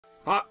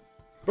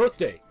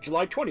Birthday,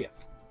 July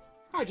 20th.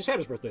 I just had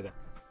his birthday then.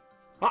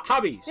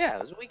 Hobbies. Yeah,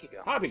 it was a week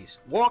ago. Hobbies.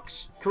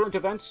 Walks, current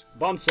events,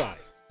 bonsai.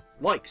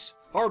 Likes.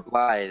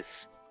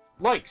 Lies.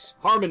 Likes.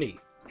 Harmony.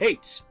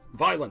 Hates.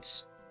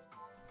 Violence.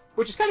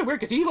 Which is kind of weird,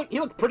 because he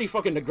looked pretty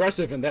fucking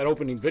aggressive in that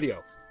opening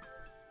video.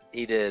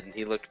 He did.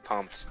 He looked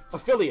pumped.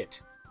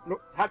 Affiliate.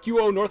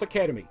 Hakuo North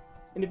Academy.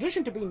 In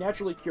addition to being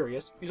naturally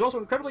curious, he's also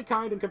incredibly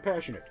kind and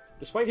compassionate.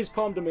 Despite his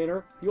calm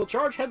demeanor, he will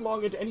charge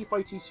headlong into any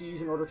fights he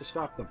sees in order to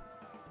stop them.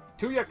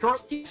 Tuya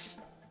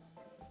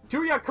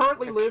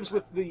currently lives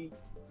with the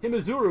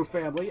Himizuru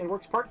family and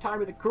works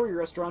part-time at the courier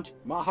restaurant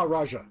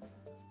Maharaja.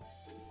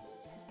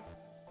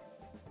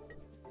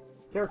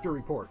 Character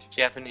report.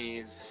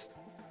 Japanese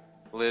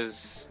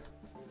lives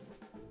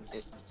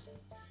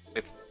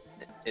with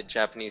a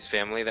Japanese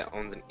family that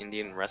owns an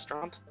Indian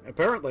restaurant?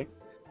 Apparently.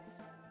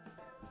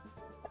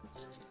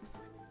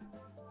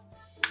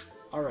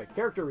 Alright,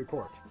 character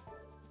report.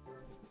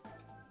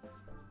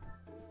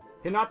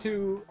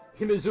 Hinatu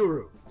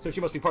Himizuru, so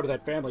she must be part of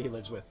that family he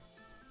lives with.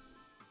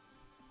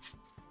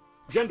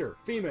 Gender,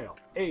 female.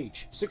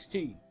 Age,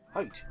 16.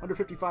 Height,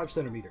 155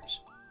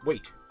 centimeters.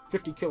 Weight,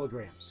 50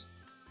 kilograms.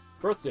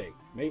 Birthday,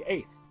 May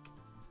 8th.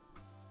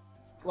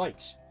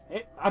 Likes.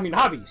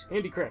 Hobbies.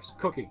 Handicrafts.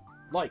 Cooking.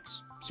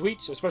 Likes.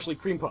 Sweets, especially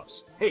cream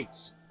puffs.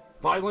 Hates.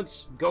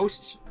 Violence,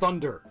 ghosts,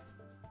 thunder.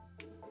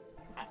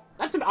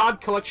 That's an odd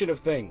collection of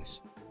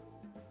things.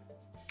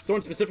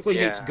 Someone specifically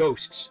hates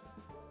ghosts.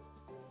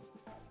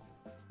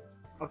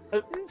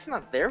 It's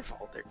not their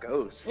fault, they're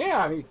ghosts.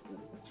 Yeah, I mean...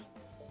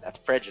 That's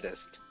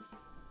prejudiced.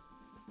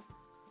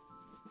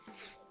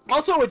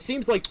 Also, it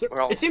seems like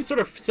it seems sort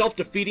of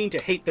self-defeating to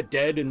hate the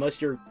dead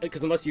unless you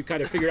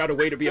kind of figure out a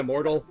way to be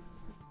immortal.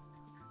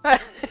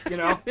 You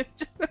know?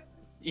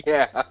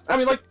 Yeah. I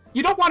mean, like,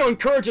 you don't want to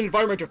encourage an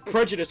environment of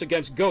prejudice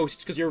against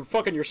ghosts because you're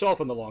fucking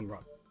yourself in the long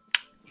run.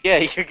 Yeah,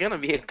 you're gonna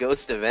be a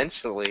ghost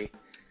eventually.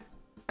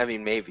 I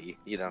mean, maybe.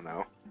 You don't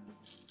know.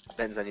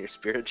 Depends on your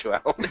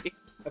spirituality.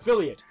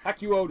 Affiliate,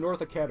 Hakuo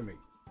North Academy.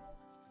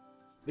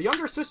 The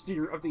younger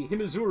sister of the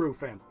Himizuru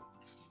family,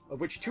 of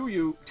which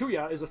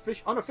Tuya is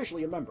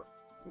unofficially a member.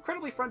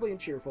 Incredibly friendly and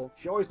cheerful,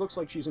 she always looks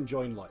like she's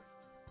enjoying life.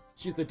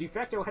 She's the de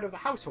facto head of the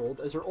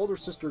household, as her older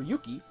sister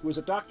Yuki, who is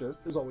a doctor,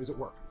 is always at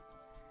work.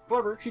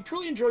 However, she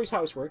truly enjoys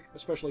housework,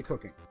 especially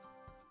cooking.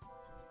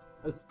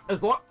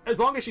 As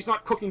long as she's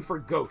not cooking for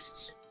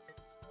ghosts.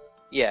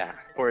 Yeah,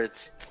 or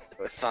it's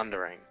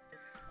thundering.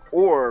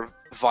 Or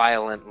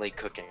violently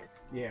cooking.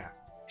 Yeah.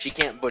 She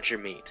can't butcher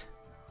meat.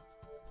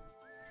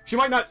 She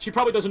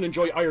probably doesn't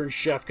enjoy Iron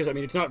Chef, because, I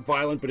mean, it's not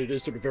violent, but it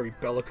is sort of very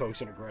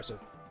bellicose and aggressive.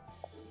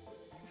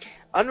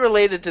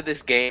 Unrelated to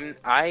this game,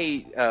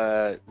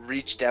 I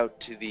reached out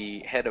to the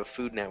head of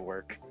Food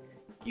Network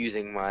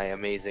using my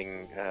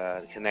amazing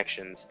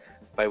connections,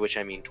 by which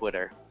I mean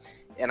Twitter.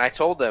 And I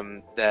told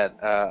them that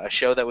a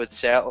show that would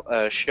sell,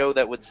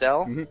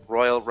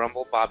 Royal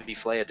Rumble Bobby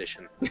Flay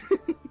edition,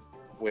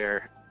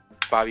 where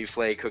Bobby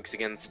Flay cooks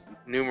against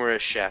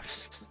numerous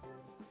chefs.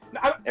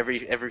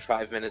 Every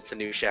 5 minutes, a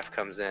new chef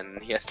comes in,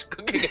 and he has to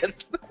cook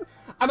against them.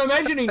 I'm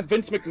imagining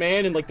Vince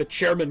McMahon in, like, the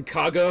Chairman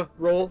Kaga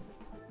role.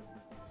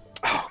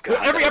 Oh,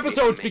 God. Every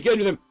episode's begin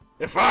with him,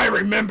 if I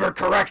remember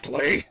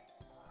correctly.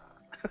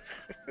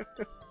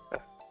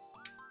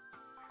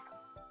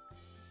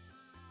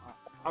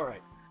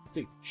 Alright, let's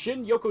see.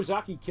 Shin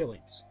Yokozaki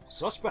killings.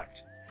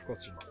 Suspect?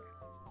 Question mark.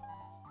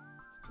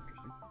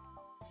 Interesting.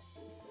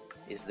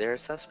 Is there a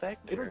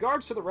suspect? In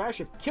regards to the rash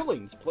of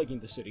killings plaguing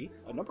the city,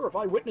 a number of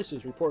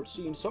eyewitnesses report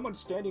seeing someone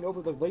standing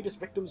over the latest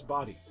victim's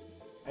body.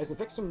 As the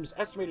victim's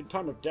estimated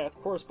time of death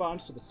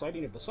corresponds to the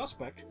sighting of the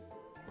suspect,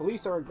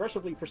 police are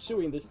aggressively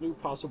pursuing this new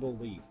possible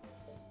lead.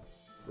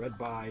 Read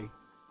by...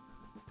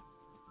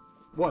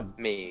 one.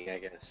 Me, I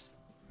guess.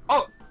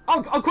 Oh,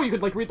 cool. You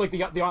could like read like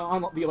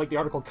the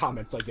article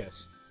comments, I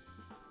guess.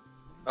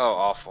 Oh,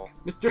 awful.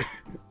 Mr.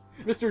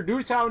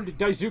 Newshound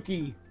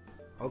Daisuke.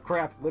 Oh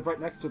crap! Live right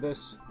next to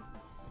this.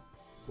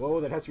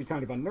 Whoa, that has to be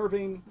kind of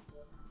unnerving.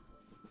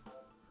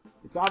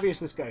 It's obvious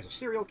this guy's a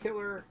serial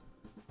killer.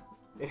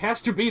 It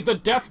has to be the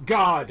Death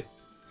God,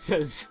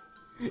 says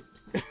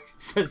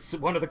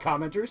one of the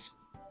commenters.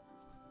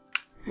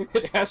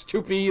 It has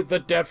to be the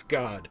Death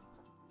God.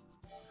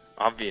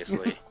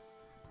 Obviously.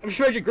 I'm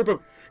sure a group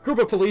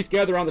of police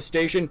gather on the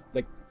station.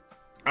 Like,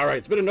 all right,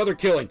 it's been another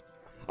killing.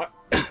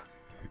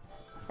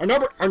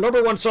 Our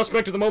number one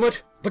suspect at the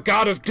moment, the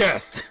God of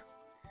Death.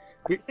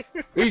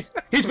 He's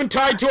been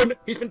tied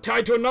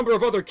to a number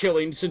of other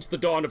killings since the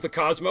dawn of the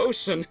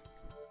cosmos, and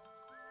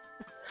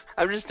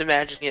I'm just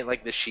imagining it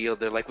like the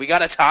Shield. They're like, we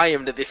gotta tie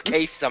him to this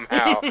case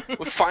somehow.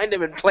 We'll find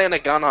him and plant a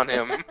gun on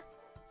him.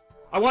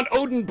 I want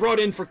Odin brought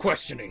in for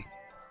questioning.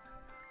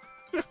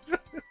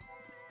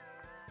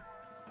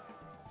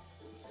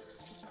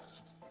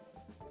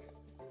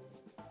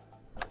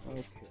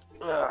 Okay.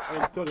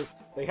 And so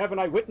they have an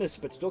eyewitness,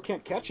 but still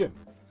can't catch him.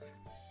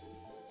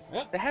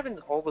 That happens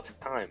all the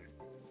time.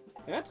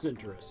 That's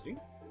interesting.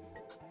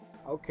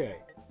 Okay.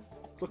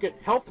 Let's look at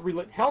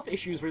health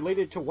issues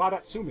related to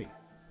Wadatsumi.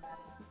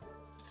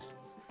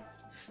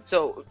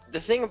 So the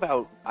thing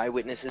about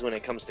eyewitnesses when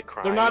it comes to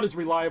crime, They're not as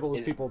reliable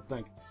as people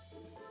think.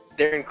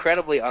 they're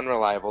incredibly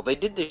unreliable. They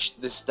did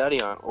this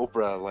study on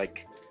Oprah,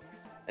 like,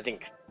 I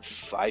think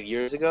 5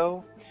 years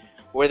ago,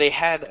 where they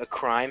had a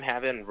crime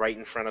happen right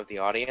in front of the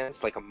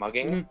audience, like a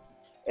mugging,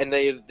 and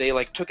they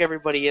like took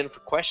everybody in for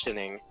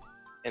questioning,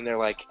 and they're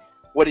like,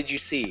 "What did you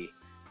see?"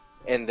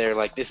 And they're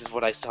like, "This is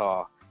what I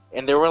saw."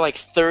 And there were like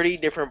 30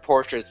 different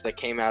portraits that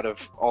came out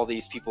of all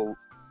these people,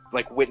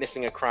 like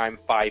witnessing a crime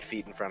 5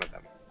 feet in front of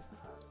them.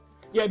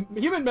 Yeah,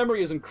 human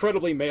memory is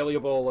incredibly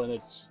malleable, and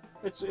it's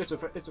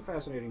a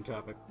fascinating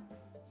topic.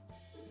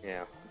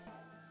 Yeah.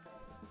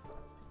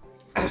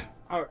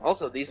 All right.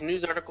 Also, these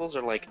news articles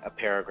are like a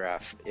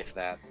paragraph, if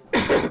that.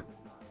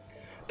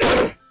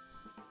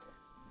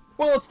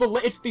 Well,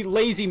 it's the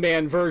lazy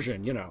man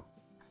version, you know.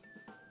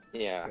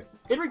 Yeah.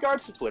 In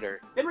regards to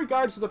Twitter. In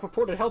regards to the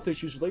purported health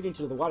issues relating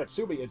to the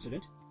Wadatsumi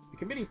incident, the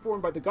committee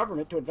formed by the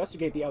government to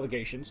investigate the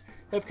allegations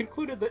have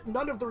concluded that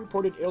none of the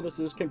reported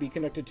illnesses can be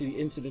connected to the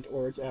incident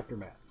or its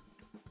aftermath.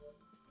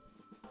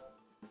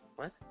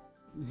 What?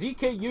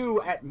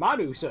 ZKU at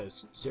Manu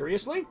says,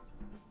 seriously?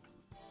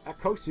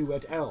 Akosu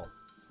at L.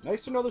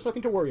 Nice to know there's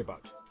nothing to worry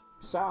about.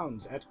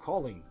 Sounds at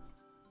Calling.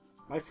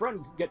 My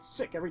friend gets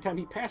sick every time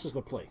he passes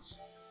the place.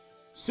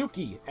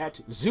 Suki at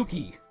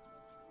Zuki.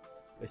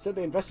 They said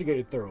they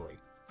investigated thoroughly.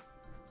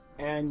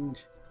 And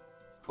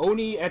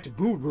Oni at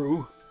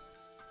Buru.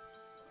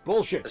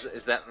 Bullshit.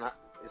 Is that not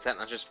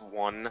just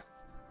one?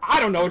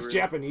 I don't know, it's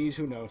Japanese,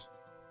 who knows?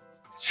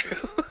 It's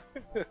true.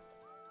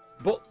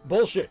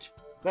 Bullshit.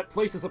 That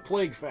place is a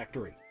plague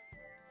factory.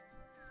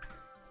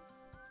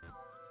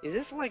 Is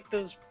this like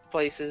those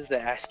places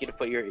that ask you to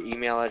put your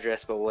email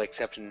address but will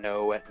accept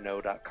no at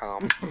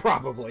no.com?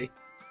 Probably.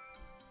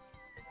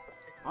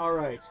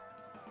 Alright.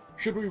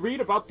 Should we read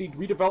about the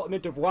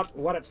redevelopment of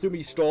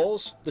Wadatsumi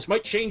stalls? This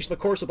might change the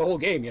course of the whole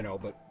game, you know,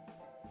 but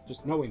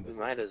just knowing We that.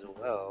 might as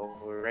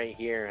well. We're right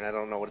here and I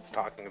don't know what it's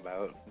talking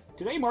about.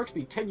 Today marks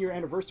the 10-year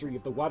anniversary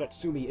of the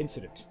Wadatsumi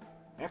incident.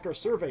 After a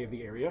survey of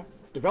the area,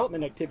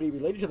 development activity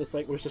related to the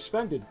site was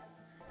suspended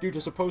due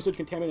to supposed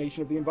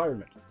contamination of the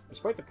environment.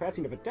 Despite the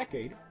passing of a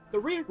decade, the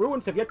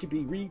ruins have yet to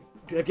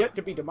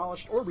be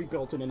demolished or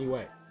rebuilt in any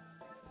way.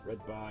 Read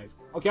by.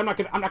 Okay, I'm not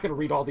gonna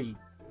read all the,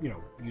 you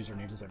know,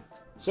 usernames and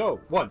stuff. So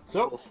 1.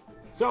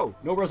 So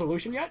no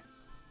resolution yet.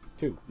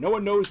 2. No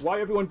one knows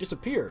why everyone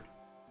disappeared.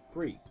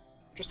 3.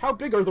 Just how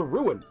big are the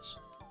ruins?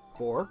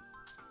 4.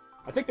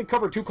 I think they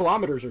cover 2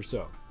 kilometers or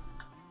so.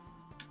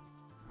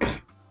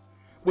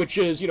 Which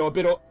is, a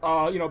bit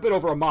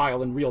over a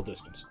mile in real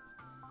distance.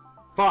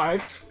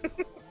 5.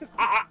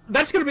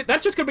 That's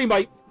just gonna be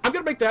my. I'm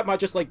gonna make that my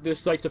just like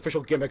this site's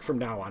official gimmick from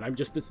now on. I'm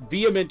just this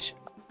vehement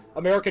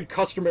American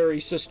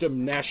customary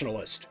system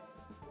nationalist.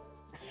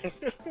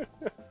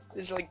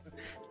 There's like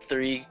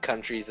 3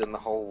 countries in the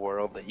whole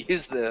world that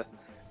use the.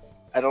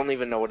 I don't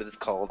even know what it's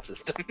called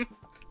system.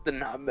 The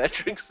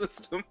non-metric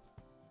system.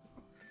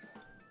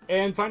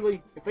 And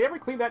finally, if they ever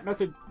clean that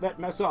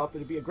mess up,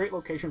 it'd be a great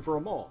location for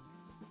a mall.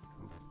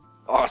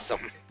 Awesome.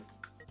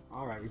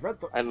 All right, we've read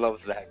the. I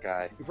love that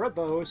guy. We've read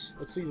those.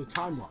 Let's see the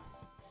timeline.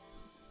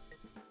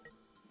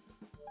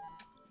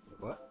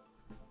 What?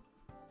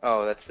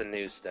 Oh, that's the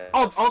news stuff.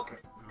 Oh, okay.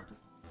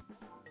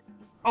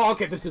 Oh,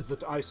 okay. This is the.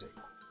 I see.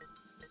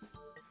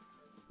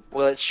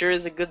 Well, it sure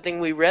is a good thing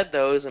we read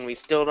those, and we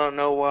still don't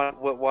know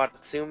what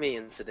Wadatsumi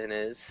incident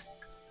is.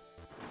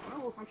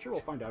 Well, I'm sure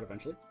we'll find out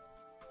eventually.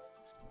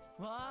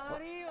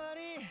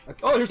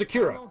 Oh, here's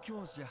Akira.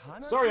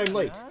 Sorry I'm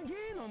late.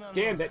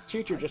 Damn, that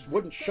teacher just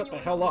wouldn't shut the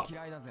hell up.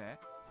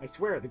 I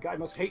swear, the guy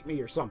must hate me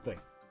or something.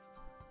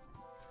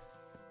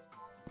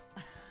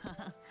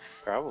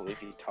 Probably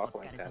if you talk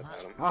like that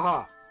about him.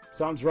 Haha,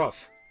 sounds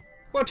rough.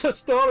 What a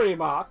story,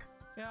 Mark.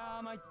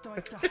 No,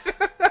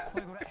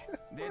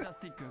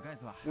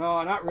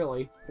 not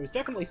really. There's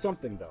definitely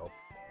something, though.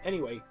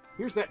 Anyway,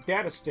 here's that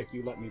data stick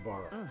you let me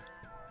borrow.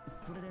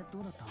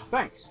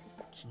 Thanks.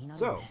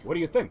 So, what do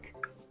you think?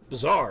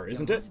 Bizarre,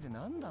 isn't it?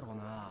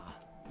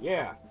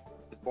 Yeah.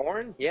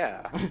 Born?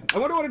 Yeah. I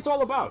wonder what it's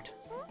all about.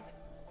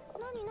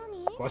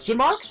 Question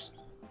marks?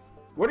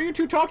 What are you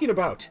two talking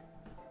about?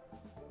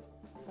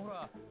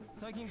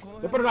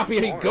 There better not be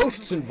any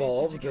ghosts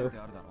involved, or...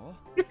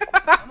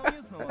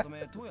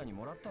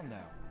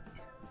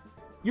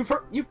 You've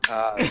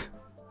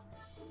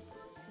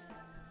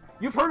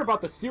heard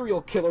about the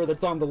serial killer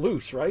that's on the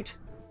loose, right?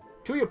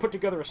 Tuya put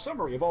together a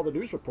summary of all the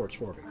news reports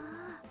for me.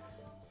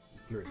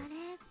 Here it is.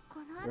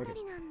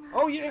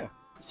 Oh yeah,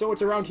 so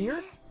it's around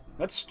here?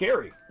 That's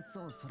scary.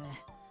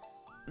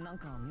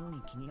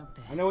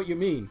 I know what you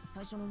mean.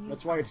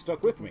 That's why it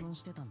stuck with me.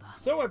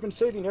 So I've been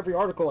saving every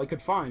article I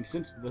could find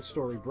since the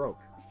story broke.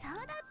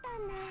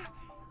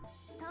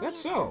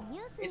 That's so.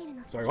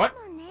 Sorry, what?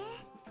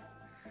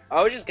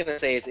 I was just gonna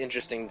say it's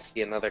interesting to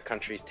see another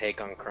country's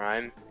take on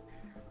crime.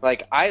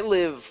 Like, I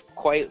live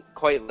quite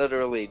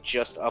literally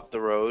just up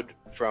the road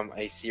from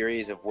a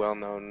series of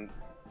well-known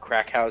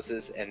crack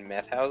houses and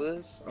meth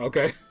houses.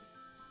 Okay.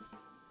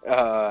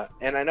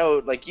 And I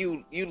know, like,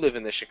 you live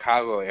in the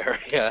Chicago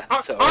area,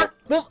 so...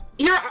 Well,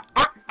 here,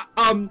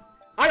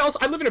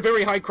 I live in a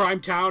very high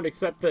crime town,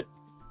 except that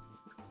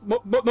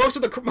most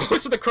of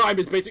the crime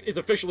is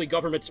officially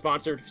government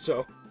sponsored.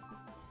 So.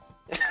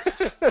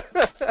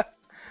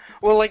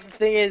 Well, like the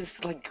thing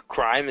is, like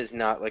crime is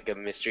not like a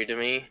mystery to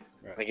me.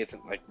 Right. Like it's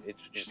like it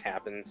just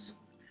happens,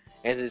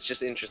 and it's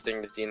just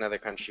interesting to see another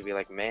country be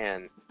like,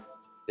 man,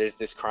 there's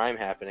this crime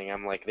happening.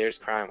 I'm like, there's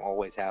crime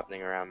always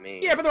happening around me.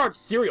 Yeah, but there aren't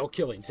serial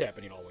killings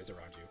happening always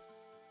around you.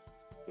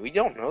 We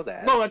don't know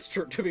that. No, that's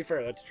true. To be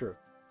fair, that's true.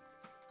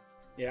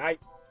 Yeah,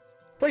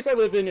 place I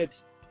live in,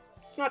 it's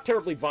not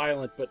terribly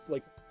violent, but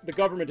like the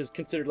government is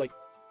considered like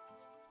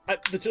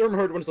the term I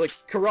heard was like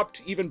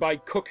corrupt even by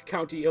Cook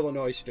County,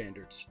 Illinois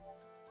standards.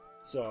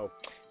 So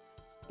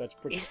that's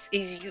pretty.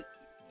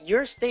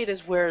 Your state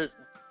is where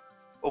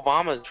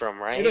Obama's from,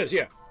 right? It is,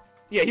 yeah.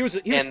 Yeah, he was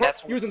in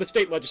the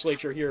state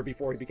legislature here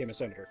before he became a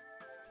senator.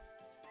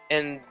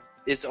 And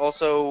it's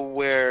also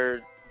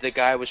where the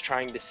guy was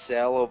trying to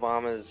sell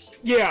Obama's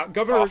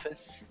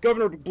office.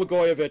 Governor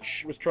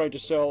Blagojevich was trying to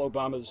sell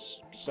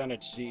Obama's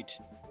Senate seat.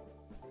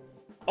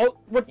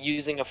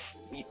 Using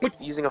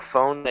a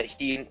phone that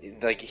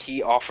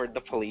he offered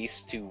the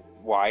police to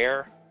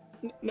wire.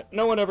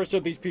 No one ever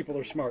said these people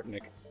are smart,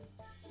 Nick.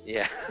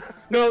 Yeah.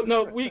 No,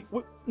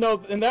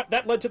 and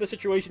that led to the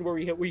situation where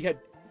we had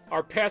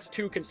our past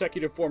two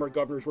consecutive former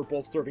governors were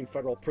both serving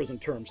federal prison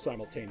terms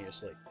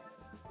simultaneously.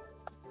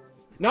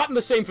 Not in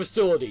the same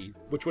facility,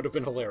 which would have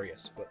been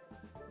hilarious, but.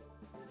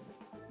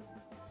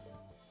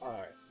 All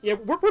right. Yeah,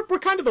 we're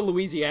kind of the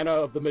Louisiana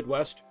of the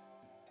Midwest.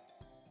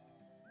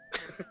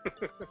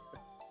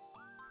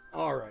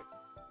 All right,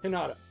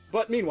 Hinata.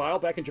 But meanwhile,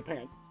 back in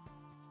Japan.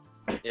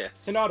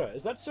 Yes. Hinata,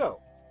 is that so?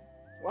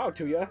 Wow,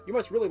 Tuya, you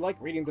must really like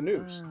reading the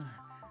news.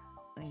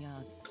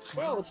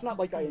 Well, it's not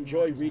like I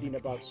enjoy reading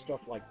about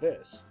stuff like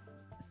this.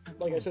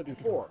 Like I said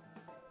before,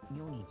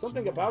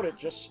 something about it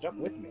just stuck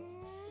with me.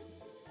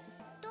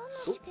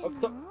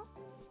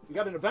 We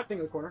got an event thing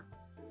in the corner.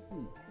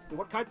 So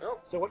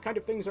what kind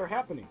of things are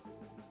happening?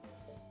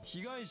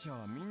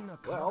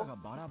 Well,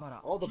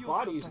 all the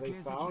bodies they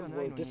found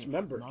were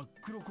dismembered.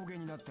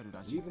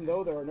 Even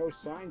though there are no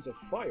signs of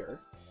fire,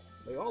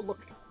 they all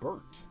looked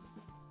burnt.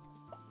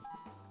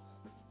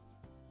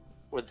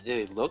 Did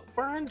they look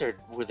burned, or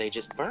were they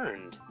just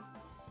burned?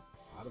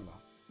 I don't know.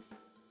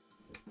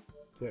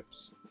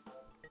 Tips.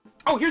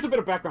 Oh, here's a bit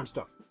of background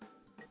stuff.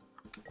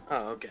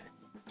 Oh, okay.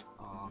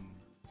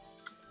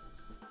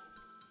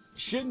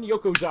 Shin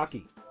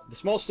Yokozaki, the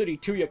small city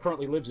Tuya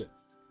currently lives in,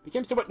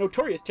 became somewhat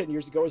notorious 10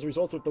 years ago as a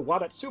result of the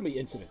Wadatsumi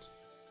incident.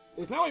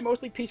 It is now a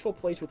mostly peaceful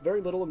place with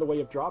very little in the way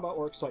of drama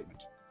or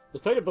excitement. The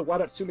site of the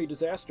Wadatsumi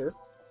disaster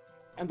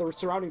and the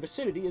surrounding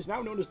vicinity is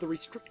now known as the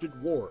Restricted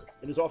Ward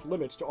and is off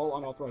limits to all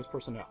unauthorized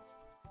personnel.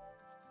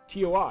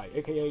 TOI,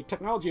 aka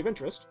Technology of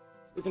Interest,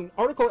 is an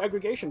article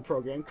aggregation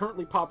program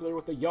currently popular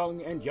with the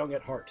young and young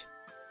at heart.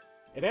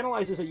 It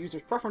analyzes a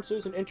user's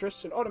preferences and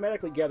interests and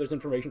automatically gathers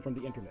information from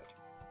the internet.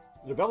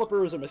 The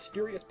developer is a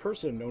mysterious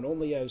person known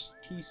only as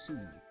TC.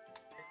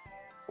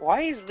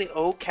 Why is the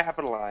O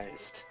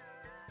capitalized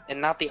and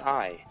not the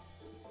I?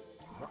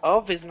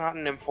 Of is not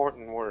an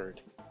important word.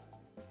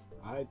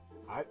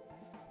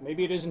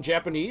 Maybe it is in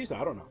Japanese?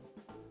 I don't know.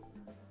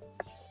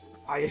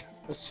 I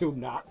assume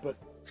not, but...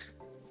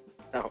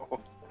 No.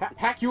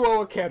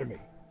 Hakuo Academy,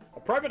 a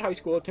private high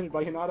school attended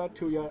by Hinata,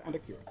 Tuya, and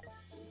Akira.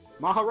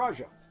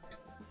 Maharaja,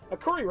 a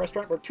curry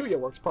restaurant where Tuya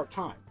works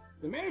part-time.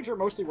 The manager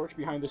mostly works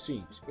behind the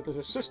scenes, with his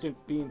assistant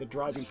being the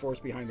driving force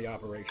behind the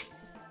operation.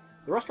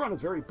 The restaurant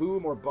is very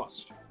boom or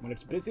bust. When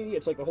it's busy,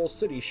 it's like the whole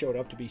city showed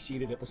up to be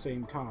seated at the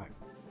same time.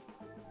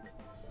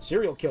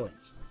 Serial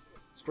killings.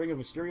 A string of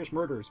mysterious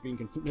murders being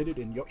committed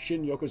in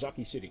Shin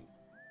Yokozaki City.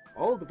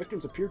 All of the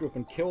victims appear to have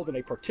been killed in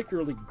a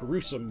particularly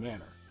gruesome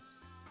manner.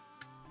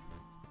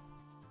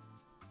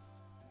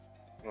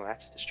 Well,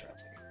 that's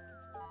distressing.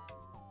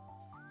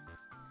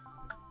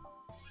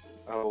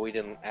 Oh, we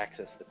didn't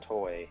access the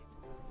toy.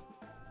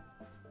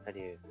 How do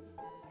you...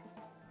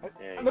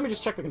 Let me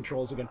just check the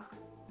controls again.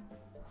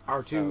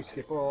 R2, okay.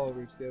 skip all,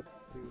 root skip,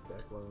 2,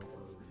 backload,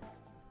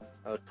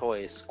 Oh,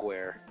 toy is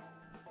square.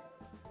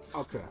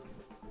 Okay.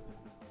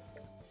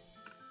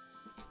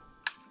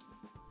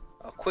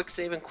 Quick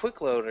save and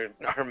quick load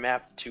are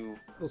mapped to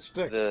The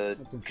sticks. the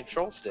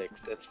control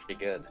sticks. That's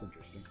pretty good. That's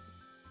interesting.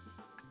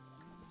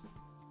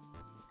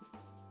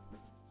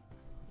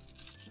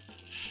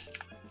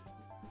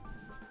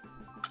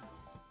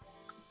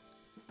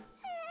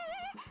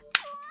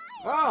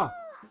 Ah!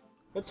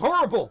 It's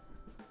horrible!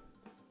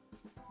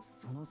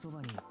 In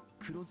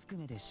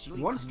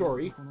one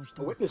story,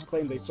 a witness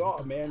claimed they saw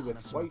a man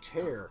with white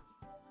hair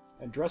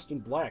and dressed in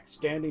black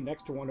standing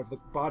next to one of the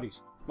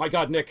bodies. My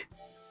god, Nick!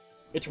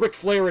 It's Ric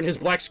Flair in his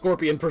Black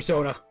Scorpion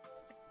persona!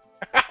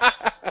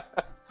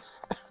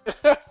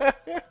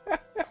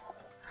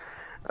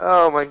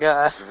 Oh my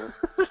god.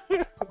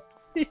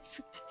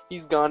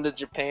 He's gone to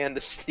Japan to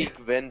seek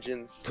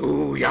vengeance.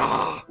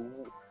 Tuya!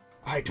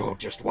 I don't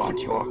just want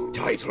your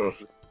title.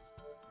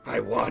 I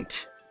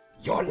want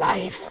your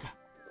life.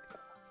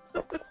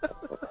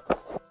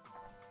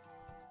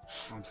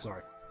 I'm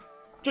sorry.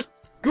 Just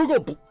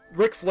Google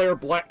Ric Flair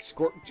Black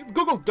Scorpion.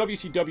 Google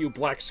WCW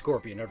Black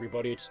Scorpion,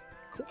 everybody. It's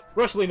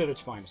wrestling at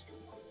its finest.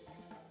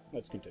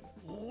 Let's continue.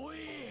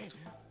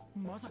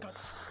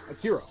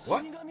 Akira,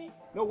 what?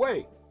 No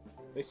way.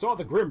 They saw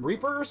the Grim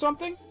Reaper or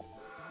something?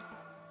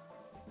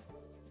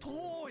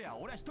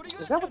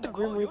 Is that what the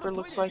Grim Reaper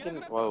looks like in...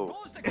 Whoa.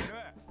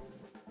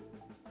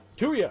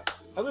 Tuya,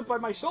 I live by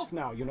myself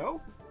now, you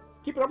know?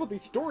 Keeping up with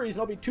these stories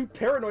and I'll be too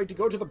paranoid to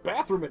go to the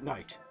bathroom at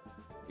night.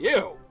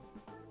 Ew!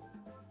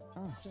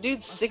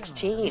 Dude's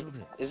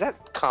 16. Is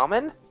that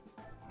common?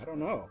 I don't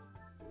know.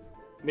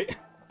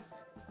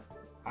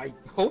 I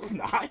hope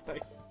not.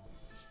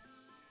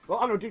 Well,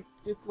 I don't know, dude.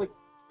 It's like,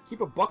 keep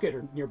a bucket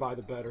nearby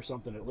the bed or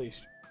something at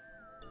least.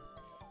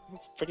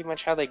 That's pretty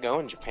much how they go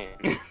in Japan.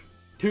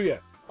 Tuya,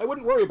 I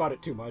wouldn't worry about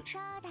it too much.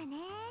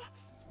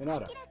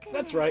 Hinata,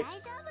 that's right.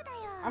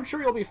 I'm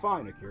sure you'll be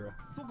fine, Akira.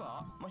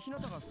 I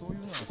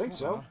think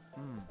so.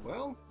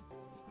 Well,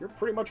 you're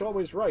pretty much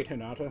always right,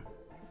 Hinata.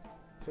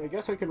 So I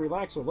guess I can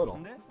relax a little.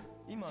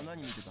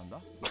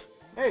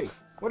 Hey,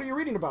 what are you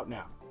reading about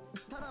now?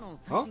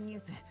 Huh?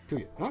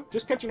 Tuya, huh?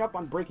 Just catching up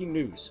on breaking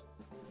news.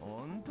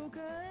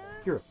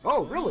 Akira,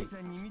 oh, really?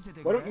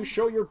 Why don't you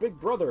show your big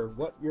brother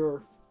what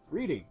you're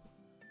reading?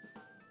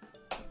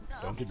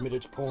 Don't admit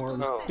it's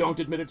porn. Oh. Don't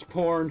admit it's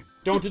porn.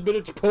 Don't admit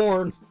it's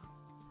porn.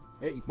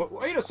 Hey,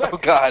 wait a second. Oh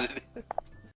god.